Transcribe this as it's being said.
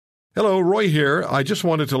Hello, Roy here. I just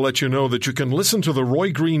wanted to let you know that you can listen to The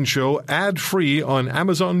Roy Green Show ad-free on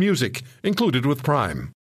Amazon Music, included with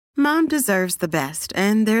Prime. Mom deserves the best,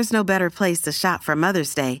 and there's no better place to shop for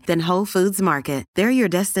Mother's Day than Whole Foods Market. They're your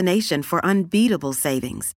destination for unbeatable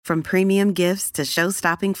savings, from premium gifts to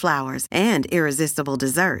show-stopping flowers and irresistible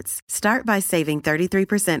desserts. Start by saving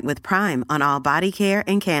 33% with Prime on all body care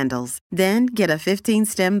and candles. Then get a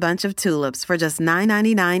 15-stem bunch of tulips for just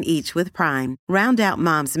 $9.99 each with Prime. Round out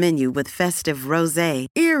Mom's menu with festive rosé,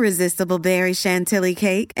 irresistible berry chantilly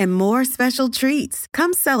cake, and more special treats.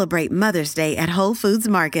 Come celebrate Mother's Day at Whole Foods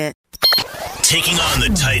Market. Taking on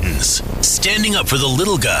the Titans, standing up for the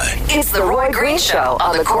little guy. It's the Roy Green Show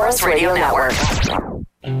on the Chorus Radio Network.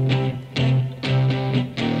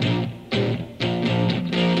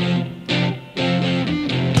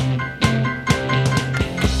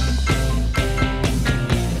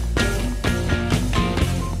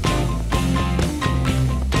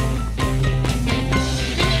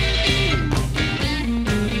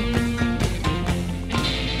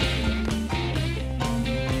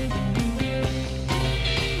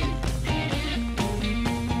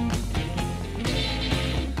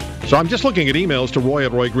 So I'm just looking at emails to Roy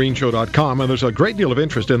at RoyGreenshow.com, and there's a great deal of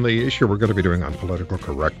interest in the issue we're going to be doing on political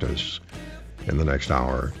correctness in the next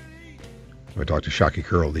hour. We talked to Shaki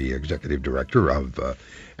Curl, the executive director of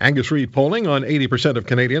Angus Reid Polling, on 80% of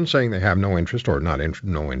Canadians saying they have no interest, or not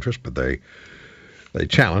no interest, but they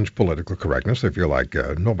challenge political correctness. They feel like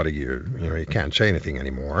nobody, you can't say anything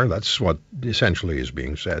anymore. That's what essentially is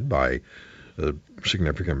being said by a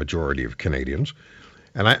significant majority of Canadians.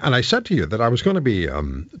 And I said to you that I was going to be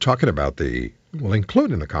talking about we'll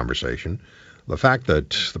include in the conversation the fact that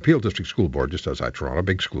the Peel District School Board, just outside Toronto, a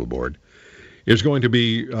big school board, is going to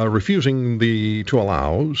be refusing to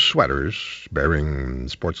allow sweaters bearing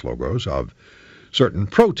sports logos of certain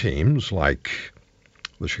pro teams like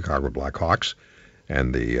the Chicago Blackhawks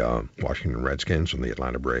and the Washington Redskins and the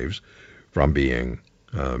Atlanta Braves from being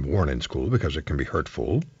worn in school because it can be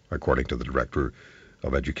hurtful, according to the Director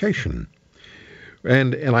of Education.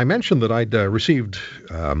 And I mentioned that I'd received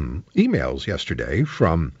emails yesterday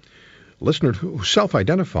from listeners who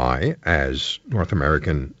self-identify as North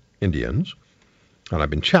American Indians, and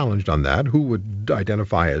I've been challenged on that. Who would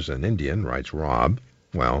identify as an Indian, writes Rob.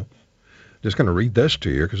 Well, just going to read this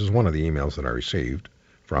to you because it's one of the emails that I received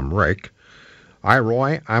from Rick. Hi,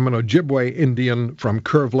 Roy. I'm an Ojibwe Indian from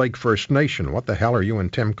Curve Lake First Nation. What the hell are you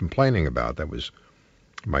and Tim complaining about? That was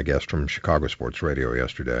my guest from Chicago Sports Radio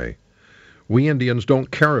yesterday. We Indians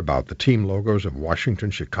don't care about the team logos of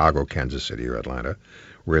Washington, Chicago, Kansas City, or Atlanta.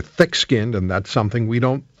 We're thick-skinned, and that's something we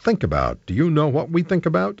don't think about. Do you know what we think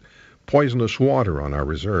about? Poisonous water on our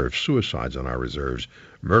reserves, suicides on our reserves,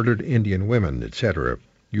 murdered Indian women, etc.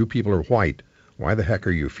 You people are white. Why the heck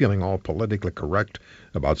are you feeling all politically correct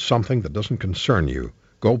about something that doesn't concern you?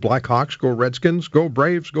 Go Blackhawks, go Redskins, go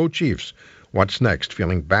Braves, go Chiefs. What's next?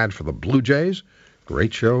 Feeling bad for the Blue Jays?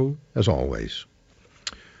 Great show, as always.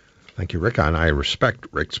 Thank you, Rick, and I respect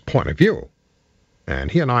Rick's point of view. And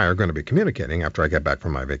he and I are going to be communicating after I get back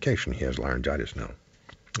from my vacation. He has laryngitis now.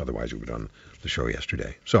 Otherwise, we would have done the show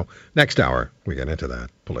yesterday. So next hour, we get into that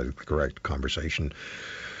politically correct conversation.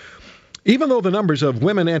 Even though the numbers of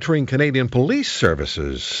women entering Canadian police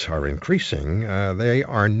services are increasing, they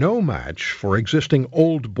are no match for existing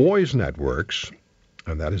old boys networks.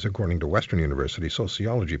 And that is according to Western University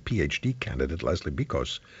sociology PhD candidate Leslie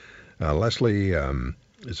Bikos. Leslie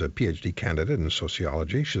is a PhD candidate in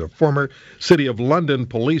sociology. She's a former City of London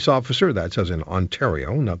police officer. That says in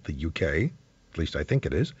Ontario, not the UK. At least I think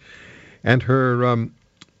it is. And her,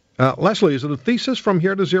 Leslie, is it a thesis from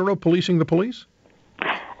here to zero, policing the police?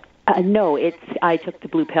 No, I took the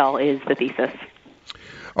blue pill is the thesis.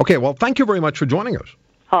 Okay, well, thank you very much for joining us.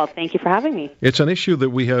 Oh, thank you for having me. It's an issue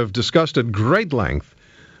that we have discussed at great length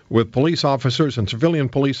with police officers and civilian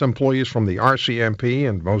police employees from the RCMP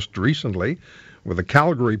and most recently with the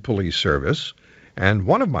Calgary Police Service. And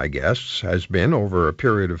one of my guests has been, over a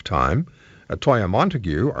period of time, Toya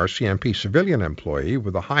Montague, RCMP civilian employee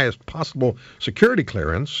with the highest possible security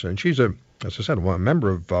clearance. And she's, as I said, a member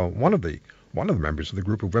of one of the members of the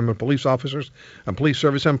group of women police officers and police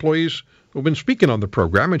service employees who've been speaking on the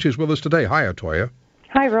program. And she's with us today. Hi, Toya.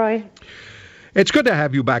 Hi, Roy. It's good to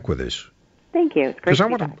have you back with us. Thank you. It's great to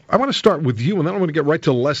be back. I want to start with you, and then I want to get right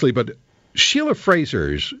to Leslie, but Sheila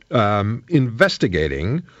Fraser's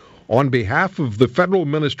investigating on behalf of the Federal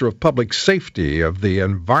Minister of Public Safety of the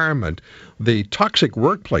Environment the toxic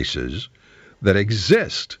workplaces that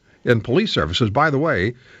exist in police services. By the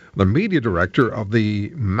way, the media director of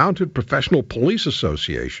the Mounted Professional Police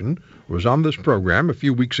Association was on this program a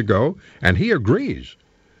few weeks ago, and he agrees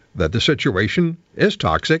that the situation is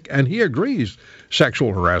toxic, and he agrees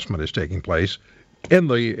sexual harassment is taking place in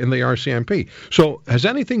the RCMP. So has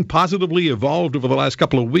anything positively evolved over the last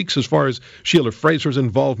couple of weeks as far as Sheila Fraser's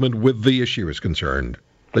involvement with the issue is concerned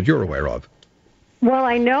that you're aware of? Well,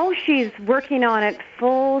 I know she's working on it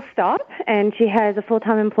full stop, and she has a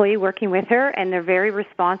full-time employee working with her, and they're very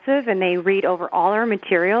responsive, and they read over all our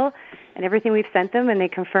material and everything we've sent them, and they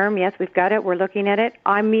confirm, yes, we've got it, we're looking at it.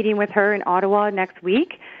 I'm meeting with her in Ottawa next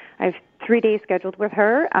week. I have 3 days scheduled with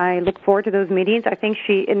her. I look forward to those meetings. I think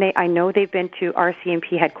I know they've been to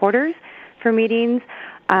RCMP headquarters for meetings.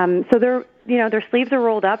 So they're, their sleeves are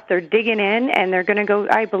rolled up. They're digging in, and they're going to go,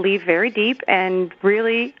 I believe, very deep and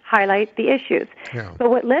really highlight the issues. Yeah.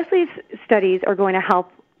 But what Leslie's studies are going to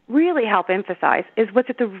really help emphasize is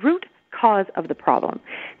what's at the root cause of the problem.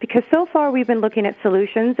 Because so far we've been looking at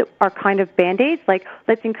solutions that are kind of Band-Aids, like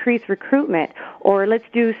let's increase recruitment or let's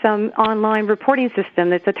do some online reporting system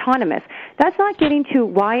that's autonomous. That's not getting to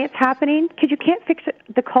why it's happening, because you can't fix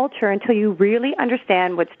the culture until you really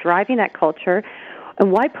understand what's driving that culture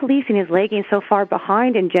and why policing is lagging so far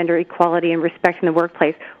behind in gender equality and respect in the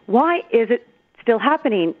workplace. Why is it still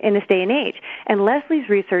happening in this day and age? And Leslie's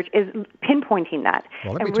research is pinpointing that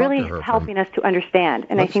and really helping us to understand.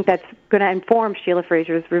 And I think that's going to inform Sheila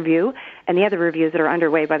Fraser's review and the other reviews that are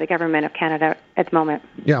underway by the Government of Canada at the moment.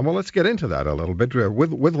 Yeah, well, let's get into that a little bit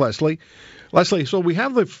with Leslie. Leslie, so we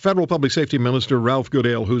have the Federal Public Safety Minister, Ralph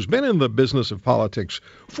Goodale, who's been in the business of politics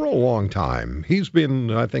for a long time. He's been,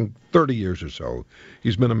 I think, 30 years or so.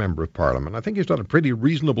 He's been a member of Parliament. I think he's done a pretty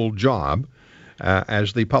reasonable job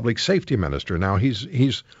as the Public Safety Minister. Now, he's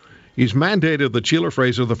mandated that Sheila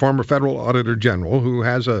Fraser, the former Federal Auditor General, who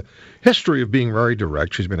has a history of being very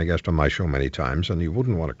direct. She's been a guest on my show many times, and you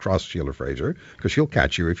wouldn't want to cross Sheila Fraser because she'll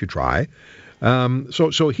catch you if you try.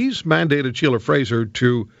 So he's mandated Sheila Fraser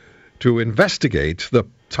to investigate the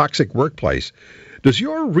toxic workplace. Does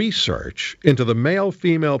your research into the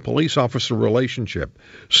male-female police officer relationship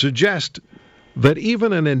suggest that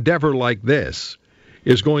even an endeavor like this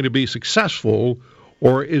is going to be successful,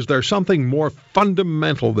 or is there something more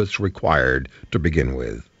fundamental that's required to begin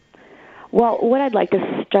with? Well, what I'd like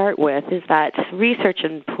to start with is that research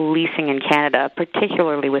in policing in Canada,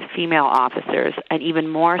 particularly with female officers, and even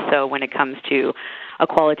more so when it comes to a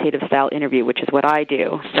qualitative style interview, which is what I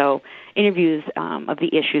do. So interviews of the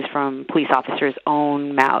issues from police officers'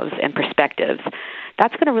 own mouths and perspectives.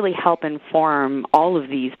 That's going to really help inform all of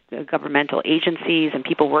these governmental agencies and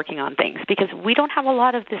people working on things, because we don't have a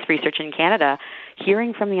lot of this research in Canada,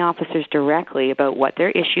 hearing from the officers directly about what their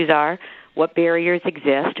issues are, what barriers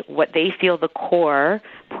exist, what they feel the core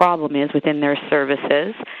problem is within their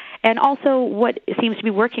services, and also what seems to be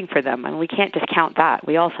working for them. And we can't discount that.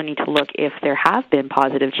 We also need to look if there have been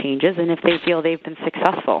positive changes and if they feel they've been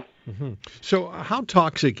successful. Mm-hmm. So how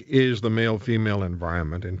toxic is the male-female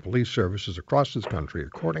environment in police services across this country,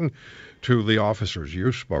 according to the officers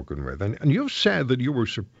you've spoken with? And you've said that you were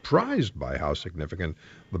surprised by how significant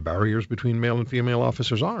the barriers between male and female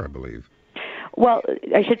officers are, I believe. Well,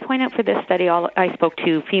 I should point out for this study, I spoke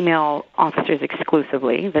to female officers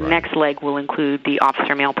exclusively. The next leg will include the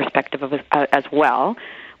officer male perspective as well,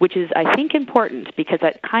 which is, I think, important because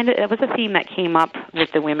it was a theme that came up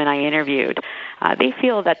with the women I interviewed. They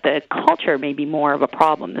feel that the culture may be more of a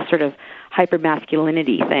problem, the sort of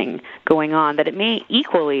hypermasculinity thing going on, that it may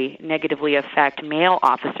equally negatively affect male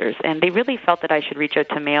officers. And they really felt that I should reach out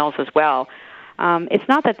to males as well. It's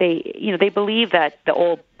not that they believe that the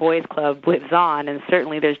old boys club lives on, and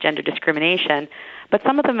certainly there's gender discrimination, but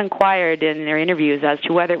some of them inquired in their interviews as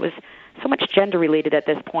to whether it was so much gender-related at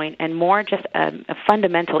this point and more just a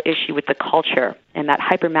fundamental issue with the culture and that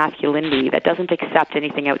hypermasculinity that doesn't accept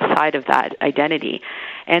anything outside of that identity.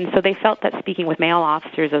 And so they felt that speaking with male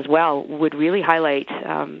officers as well would really highlight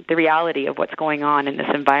the reality of what's going on in this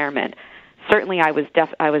environment. Certainly I was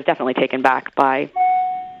definitely taken back by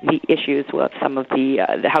the issues with some of the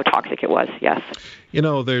how toxic it was, yes. You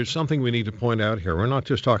know, there's something we need to point out here. We're not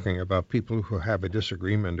just talking about people who have a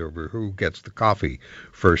disagreement over who gets the coffee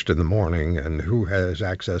first in the morning and who has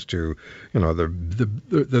access to,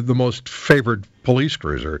 the most favored police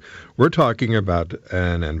cruiser. We're talking about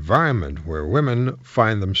an environment where women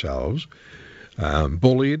find themselves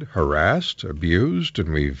bullied, harassed, abused,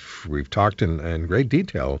 and we've talked in great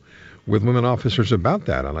detail with women officers about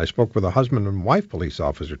that. And I spoke with a husband and wife police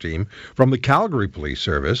officer team from the Calgary Police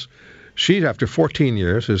Service. She, after 14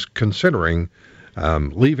 years, is considering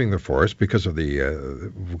leaving the force because of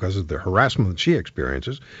the harassment that she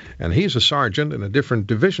experiences. And he's a sergeant in a different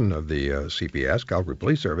division of the CPS, Calgary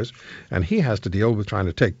Police Service, and he has to deal with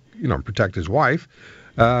trying to protect his wife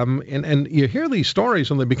And you hear these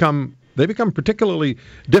stories, and they become particularly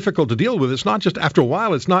difficult to deal with. It's not just after a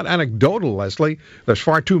while. It's not anecdotal, Leslie. There's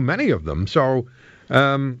far too many of them. So,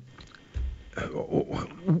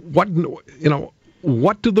 what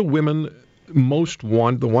do the women most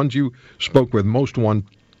want? The ones you spoke with most want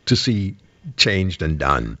to see changed and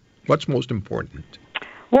done. What's most important?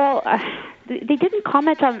 Well, they didn't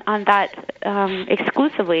comment on that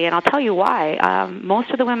exclusively, and I'll tell you why.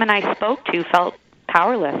 Most of the women I spoke to felt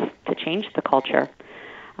powerless to change the culture.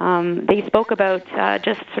 They spoke about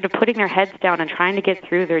just sort of putting their heads down and trying to get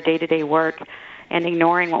through their day-to-day work and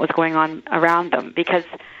ignoring what was going on around them, because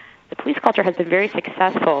the police culture has been very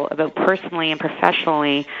successful about personally and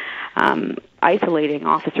professionally isolating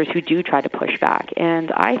officers who do try to push back.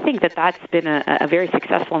 And I think that that's been a very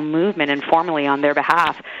successful movement informally on their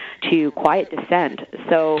behalf to quiet dissent.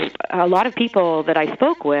 So a lot of people that I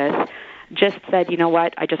spoke with just said, you know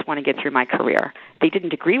what, I just want to get through my career. They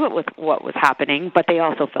didn't agree with what was happening, but they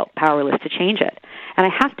also felt powerless to change it. And I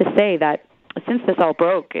have to say that since this all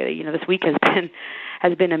broke, this week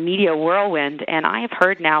has been a media whirlwind, and I have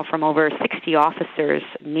heard now from over 60 officers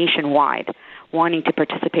nationwide wanting to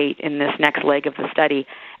participate in this next leg of the study.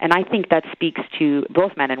 And I think that speaks to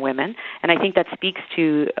both men and women, and I think that speaks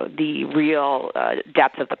to the real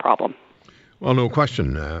depth of the problem. Well, no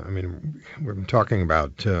question. We've been talking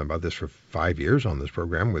about this for 5 years on this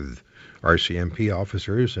program with RCMP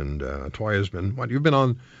officers, and Atoya's been. You've been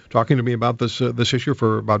on talking to me about this issue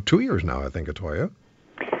for about 2 years now, I think, Atoya.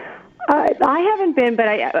 I haven't been, but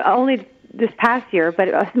I only this past year.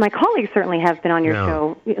 But my colleagues certainly have been on your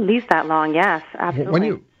show at least that long. Yes,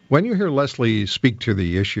 absolutely. When you hear Leslie speak to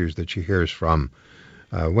the issues that she hears from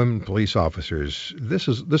women police officers,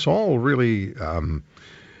 this all really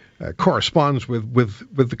corresponds with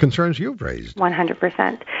the concerns you've raised.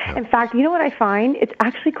 100%. Yeah. In fact, you know what I find? It's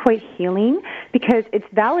actually quite healing, because it's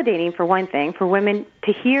validating, for one thing, for women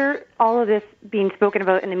to hear all of this being spoken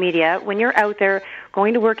about in the media. When you're out there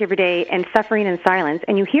going to work every day and suffering in silence,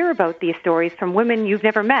 and you hear about these stories from women you've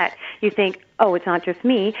never met, you think, oh, it's not just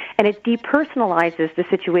me, and it depersonalizes the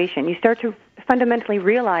situation. You start to fundamentally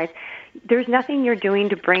realize there's nothing you're doing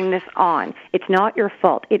to bring this on. It's not your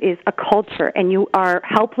fault. It is a culture, and you are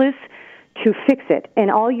helpless to fix it. And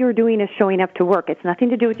all you're doing is showing up to work. It's nothing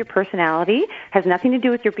to do with your personality, has nothing to do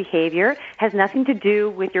with your behavior, has nothing to do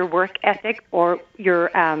with your work ethic or your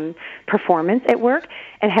performance at work,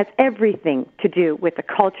 and has everything to do with the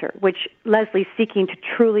culture, which Leslie's seeking to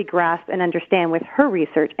truly grasp and understand with her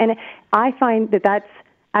research. And I find that that's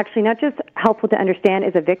actually not just helpful to understand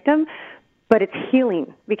as a victim, but it's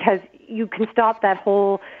healing, because you can stop that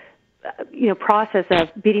whole, process of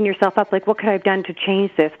beating yourself up. Like, what could I have done to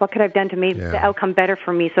change this? What could I have done to make the outcome better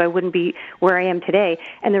for me so I wouldn't be where I am today?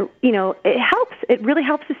 And it helps. It really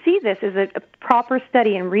helps to see this as a proper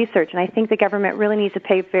study and research. And I think the government really needs to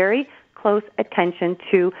pay very close attention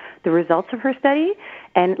to the results of her study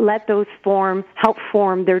and let those help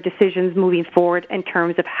form their decisions moving forward in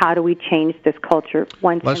terms of how do we change this culture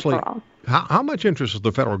once Leslie, and for all. How much interest has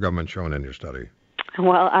the federal government shown in your study?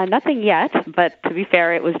 Well, nothing yet, but to be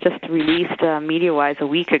fair, it was just released media-wise a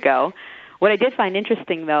week ago. What I did find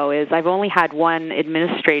interesting, though, is I've only had one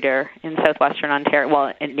administrator in southwestern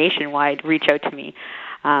Ontario, nationwide, reach out to me.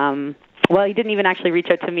 He didn't even actually reach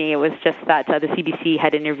out to me. It was just that the CBC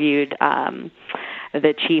had interviewed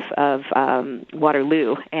the chief of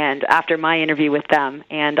Waterloo, and after my interview with them,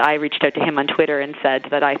 and I reached out to him on Twitter and said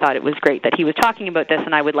that I thought it was great that he was talking about this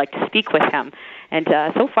and I would like to speak with him. And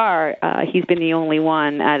so far, he's been the only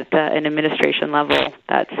one at an administration level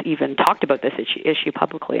that's even talked about this issue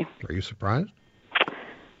publicly. Are you surprised?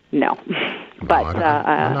 No, but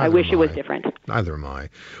I wish it was different. Neither am I.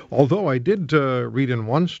 Although I did read in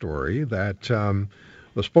one story that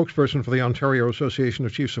the spokesperson for the Ontario Association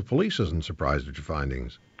of Chiefs of Police isn't surprised at your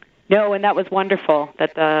findings. No, and that was wonderful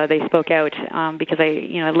that they spoke out because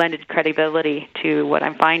it lended credibility to what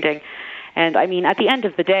I'm finding. And I mean, at the end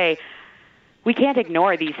of the day, we can't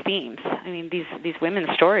ignore these themes. I mean, these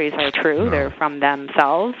women's stories are true. No. They're from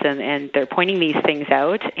themselves, and they're pointing these things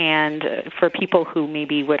out. And for people who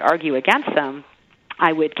maybe would argue against them,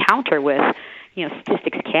 I would counter with,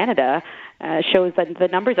 Statistics Canada shows that the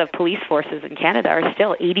numbers of police forces in Canada are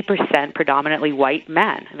still 80% predominantly white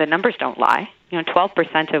men. The numbers don't lie.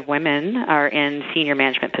 12% of women are in senior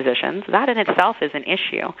management positions. That in itself is an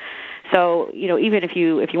issue. So, even if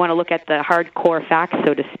you want to look at the hardcore facts,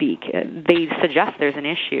 so to speak, they suggest there's an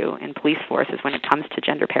issue in police forces when it comes to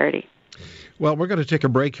gender parity. Well, we're going to take a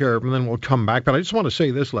break here, and then we'll come back. But I just want to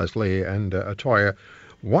say this, Leslie and Atoya.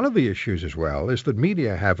 One of the issues as well is that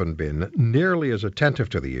media haven't been nearly as attentive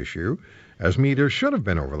to the issue as media should have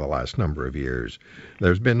been over the last number of years.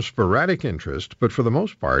 There's been sporadic interest, but for the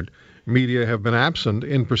most part, media have been absent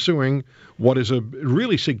in pursuing what is a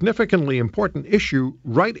really significantly important issue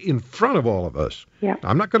right in front of all of us. Yeah.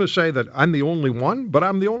 I'm not going to say that I'm the only one, but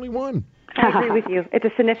I'm the only one. I agree with you. It's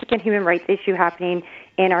a significant human rights issue happening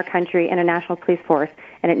in our country and a national police force,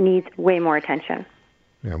 and it needs way more attention.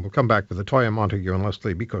 Yeah, we'll come back with Latoya Montague and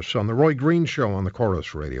Leslie Bicos on The Roy Green Show on the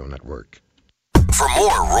Chorus Radio Network. For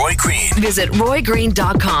more Roy Green, Visit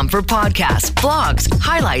RoyGreen.com for podcasts, blogs,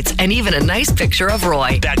 highlights, and even a nice picture of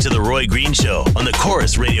Roy. back to The Roy Green Show on the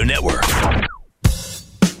Chorus Radio Network.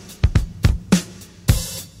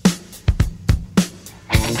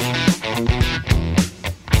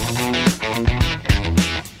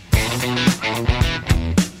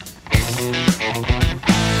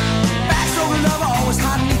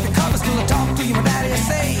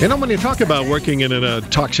 You know, when you talk about working in a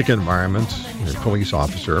toxic environment, a police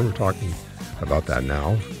officer, we're talking about that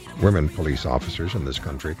now, women police officers in this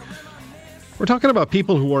country. We're talking about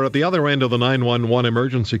people who are at the other end of the 911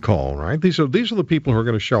 emergency call, right? These are the people who are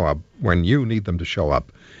going to show up when you need them to show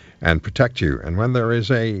up and protect you. And when there is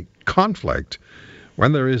a conflict,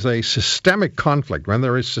 when there is a systemic conflict, when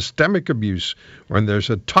there is systemic abuse, when there's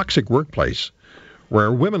a toxic workplace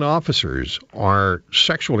where women officers are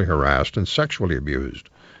sexually harassed and sexually abused.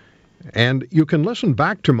 And you can listen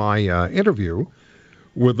back to my interview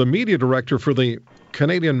with the media director for the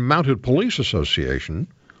Canadian Mounted Police Association,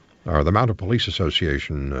 or the Mounted Police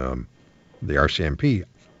Association, the RCMP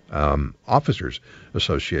Officers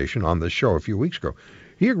Association, on this show a few weeks ago.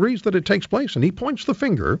 He agrees that it takes place, and he points the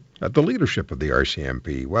finger at the leadership of the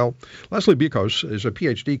RCMP. Well, Leslie Bicos is a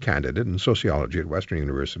PhD candidate in sociology at Western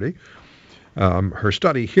University. Her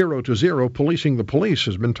study, Hero to Zero, Policing the Police,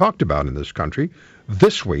 has been talked about in this country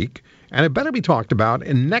this week, and it better be talked about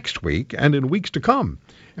in next week and in weeks to come.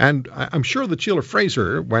 And I'm sure that Sheila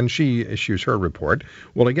Fraser, when she issues her report,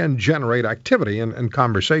 will again generate activity and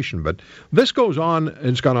conversation. But this goes on, and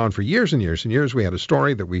it's gone on for years and years and years. We had a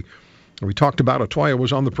story that we talked about. Latoya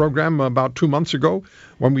was on the program about 2 months ago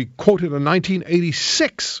when we quoted a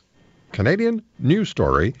 1986 Canadian news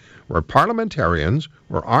story where parliamentarians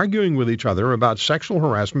were arguing with each other about sexual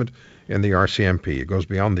harassment in the RCMP. It goes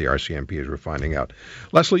beyond the RCMP, as we're finding out.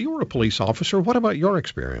 Leslie, you were a police officer. What about your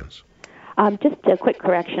experience? Just a quick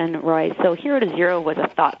correction, Roy. So Hero to Zero was a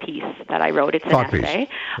thought piece that I wrote. It's an essay. Okay.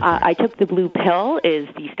 I Took the Blue Pill is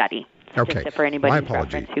the study. Okay. Just for anybody's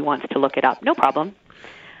reference who wants to look it up. No problem.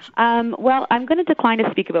 Well, I'm going to decline to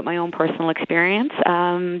speak about my own personal experience.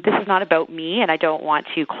 This is not about me, and I don't want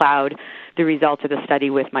to cloud the results of the study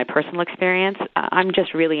with my personal experience. I'm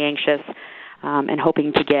just really anxious and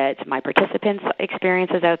hoping to get my participants'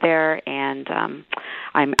 experiences out there, and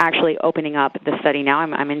I'm actually opening up the study now.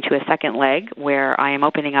 I'm into a second leg where I am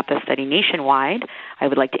opening up the study nationwide. I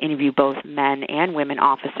would like to interview both men and women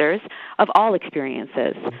officers of all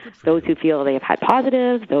experiences, those who feel they have had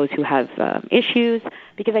positives, those who have issues,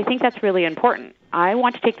 because I think that's really important. I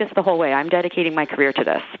want to take this the whole way. I'm dedicating my career to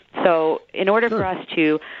this. So in order for us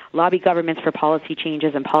to lobby governments for policy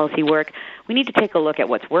changes and policy work, we need to take a look at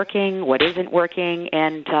what's working, what isn't working,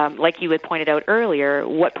 and like you had pointed out earlier,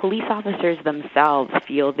 what police officers themselves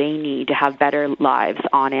feel they need to have better lives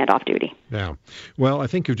on and off duty. Yeah. Well, I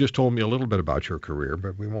think you've just told me a little bit about your career,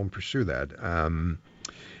 but we won't pursue that.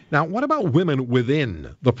 Now, what about women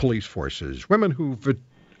within the police forces, women who've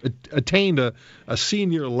attained a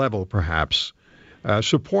senior level, perhaps,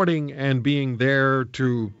 supporting and being there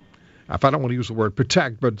to, if I don't want to use the word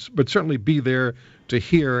protect, but certainly be there to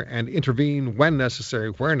hear and intervene when necessary,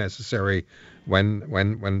 where necessary,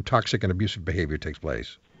 when toxic and abusive behavior takes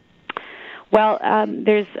place? Well,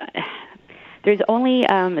 there's only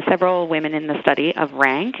several women in the study of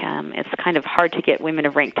rank. It's kind of hard to get women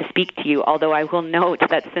of rank to speak to you, although I will note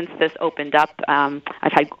that since this opened up,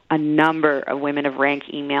 I've had a number of women of rank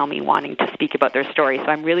email me wanting to speak about their story. So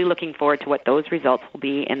I'm really looking forward to what those results will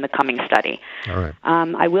be in the coming study. All right.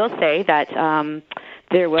 I will say that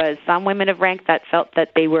there was some women of rank that felt that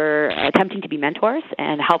they were attempting to be mentors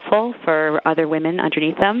and helpful for other women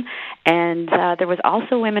underneath them. And there was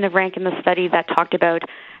also women of rank in the study that talked about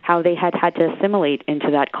how they had to assimilate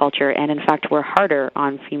into that culture and, in fact, were harder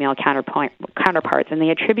on female counterparts. And they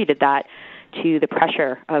attributed that to the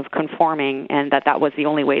pressure of conforming and that was the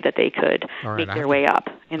only way that they could make their way up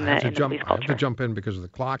in the police culture. I have to jump in because of the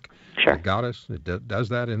clock. Sure. It got us. It does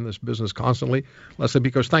that in this business constantly. Leslie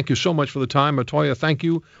Bicos, thank you so much for the time. Latoya, thank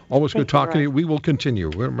you. Always good talking to you. We will continue.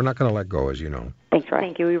 We're not going to let go, as you know. Thanks, Roy.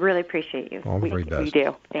 Thank you. We really appreciate you. All the very best. We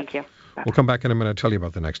do. Thank you. We'll come back in a minute and tell you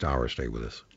about the next hour. Stay with us.